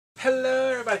Hello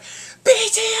everybody.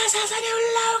 BTS has a new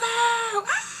logo!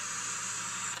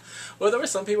 Ah! Well, there were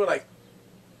some people like,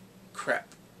 crap.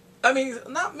 I mean,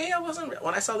 not me, I wasn't.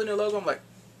 When I saw the new logo, I'm like,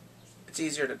 it's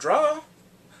easier to draw.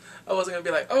 I wasn't going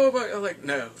to be like, oh my, I'm like,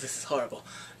 no, this is horrible.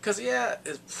 Because yeah,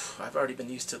 I've already been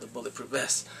used to the bulletproof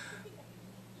vest.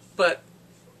 But,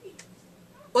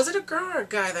 was it a girl or a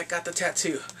guy that got the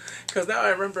tattoo? Because now I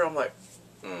remember, I'm like,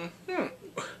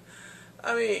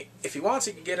 I mean, if he wants,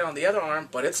 he can get it on the other arm,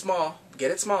 but it's small.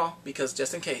 Get it small, because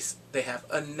just in case they have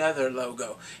another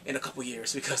logo in a couple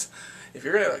years. Because if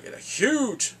you're gonna get a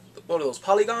huge, one of those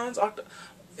polygons,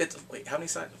 wait, how many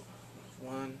sides?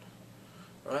 One,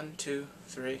 2,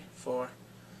 3, 4.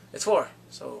 It's 4.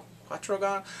 So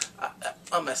quattrogon.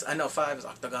 I know 5 is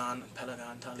octagon,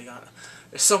 pentagon, polygon.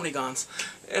 There's so many gons,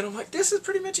 and I'm like, this is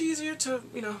pretty much easier to,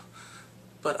 you know.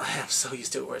 But I am so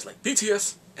used to it where it's like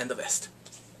BTS and the vest.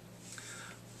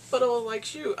 But I was like,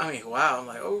 shoot, I mean, wow, I'm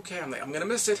like, okay, I'm like, I'm gonna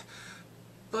miss it.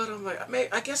 But I'm like,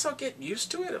 I guess I'll get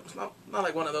used to it. It's not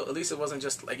like one of those, at least it wasn't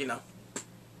just like, you know,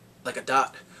 like a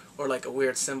dot, or like a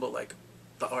weird symbol like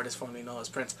the artist formerly known as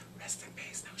Prince. Rest in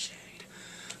peace, no shade.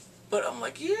 But I'm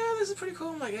like, yeah, this is pretty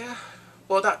cool. I'm like, yeah.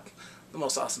 Well, not the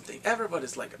most awesome thing ever, but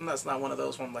it's like, that's not one of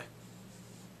those where I'm like,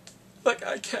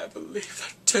 I can't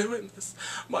believe they're doing this.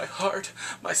 My heart,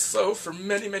 my soul, for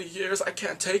many, many years, I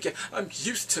can't take it. I'm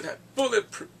used to that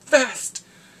bulletproof vest.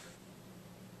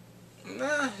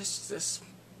 Nah, it's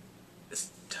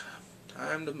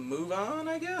time to move on,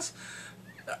 I guess.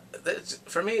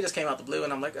 For me, it just came out the blue,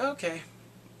 and I'm like, okay,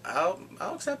 I'll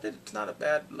accept it. It's not a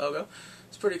bad logo.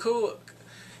 It's pretty cool,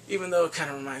 even though it kind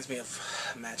of reminds me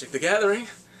of Magic the Gathering.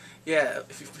 Yeah,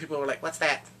 if people were like, what's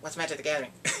that? What's Magic the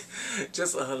Gathering?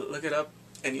 Just look it up,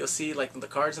 and you'll see like the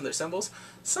cards and their symbols.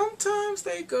 Sometimes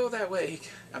they go that way.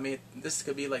 I mean, this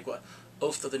could be like what,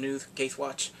 Oath of the New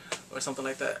Gatewatch, or something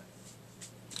like that,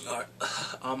 or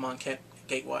Amon Kent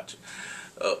Gatewatch.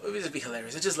 Oh, it would just be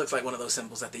hilarious. It just looks like one of those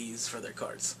symbols that they use for their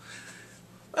cards.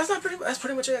 That's pretty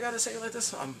much it. I gotta say it like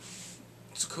this.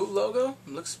 It's a cool logo.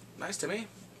 It looks nice to me.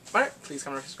 All right, please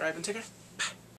comment, subscribe, and take care.